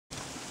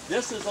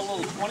This is a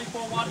little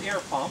 24-watt air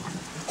pump.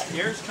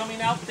 Air's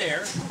coming out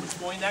there. It's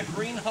going that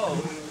green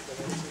hose.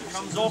 It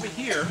comes over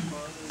here.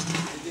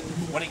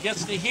 When it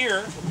gets to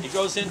here, it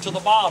goes into the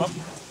bottom.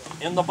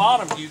 In the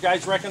bottom, do you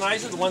guys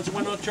recognize it? The ones that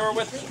went on tour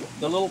with me?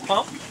 The little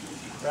pump,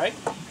 right?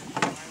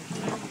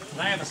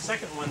 And I have a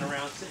second one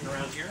sitting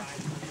around here.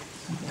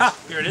 Ha!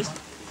 Here it is.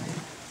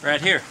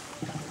 Right here.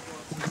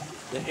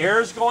 The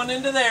air is going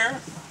into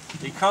there.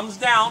 It comes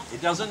down.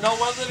 It doesn't know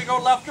whether to go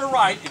left or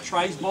right. It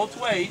tries both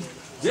ways.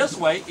 This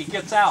way, it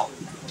gets out.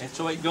 And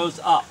so it goes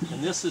up.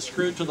 And this is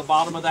screwed to the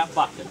bottom of that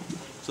bucket.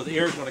 So the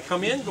air is going to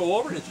come in, go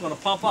over, and it's going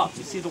to pump up.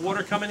 You see the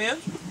water coming in?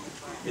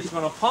 It's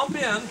going to pump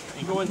in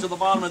and go into the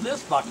bottom of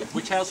this bucket,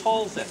 which has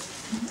holes in it.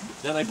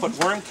 Then I put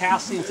worm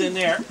castings in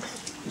there.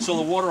 So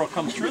the water will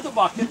come through the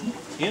bucket,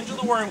 into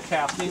the worm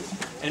castings,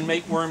 and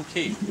make worm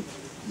tea.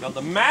 Now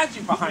the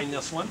magic behind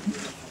this one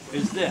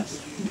is this.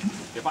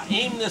 If I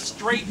aim this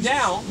straight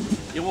down,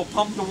 it will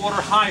pump the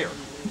water higher.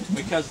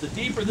 Because the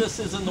deeper this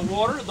is in the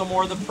water, the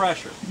more the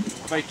pressure.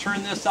 If I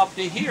turn this up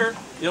to here,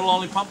 it'll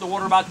only pump the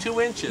water about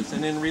 2 inches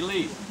and then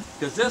release.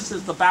 Because this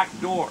is the back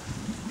door.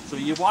 So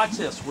you watch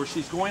this, where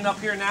she's going up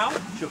here now,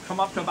 she'll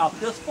come up to about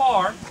this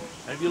far.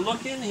 And if you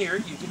look in here,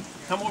 you can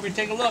come over and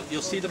take a look,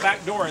 you'll see the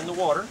back door in the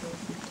water.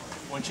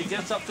 When she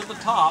gets up to the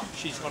top,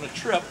 she's going to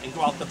trip and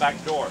go out the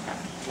back door.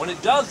 When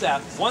it does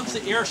that, once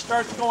the air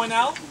starts going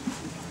out,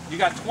 you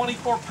got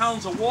 24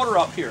 pounds of water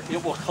up here.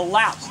 It will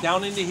collapse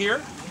down into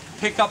here,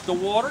 pick up the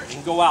water,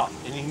 and go out.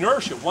 And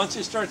inertia, once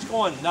it starts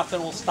going,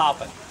 nothing will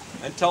stop it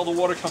until the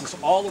water comes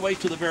all the way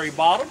to the very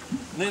bottom.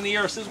 And then the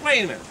air says,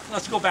 wait a minute,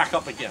 let's go back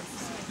up again.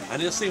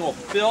 And this thing will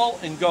fill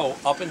and go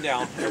up and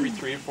down every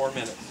 3 or 4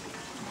 minutes.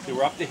 See,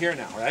 we're up to here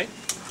now, right?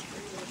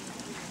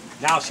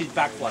 Now she's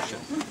back flushing.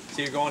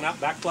 See her going out,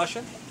 back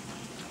flushing?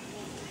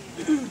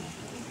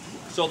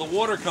 So the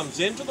water comes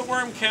into the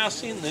worm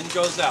casting and then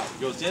goes out.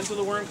 Goes into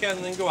the worm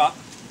casting and then go out.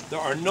 There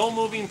are no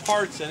moving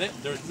parts in it.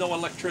 There's no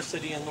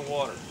electricity in the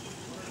water.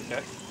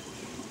 Okay?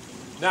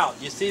 Now,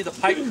 you see the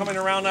pipe coming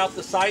around out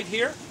the side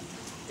here?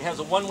 It has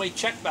a one-way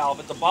check valve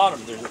at the bottom.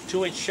 There's a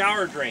 2-inch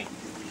shower drain.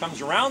 Comes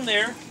around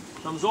there,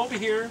 comes over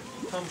here,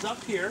 comes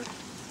up here,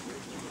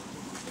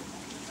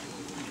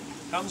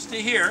 comes to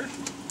here.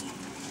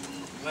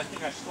 And I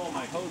think I stole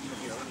my hose from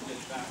here. Let me get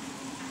it back.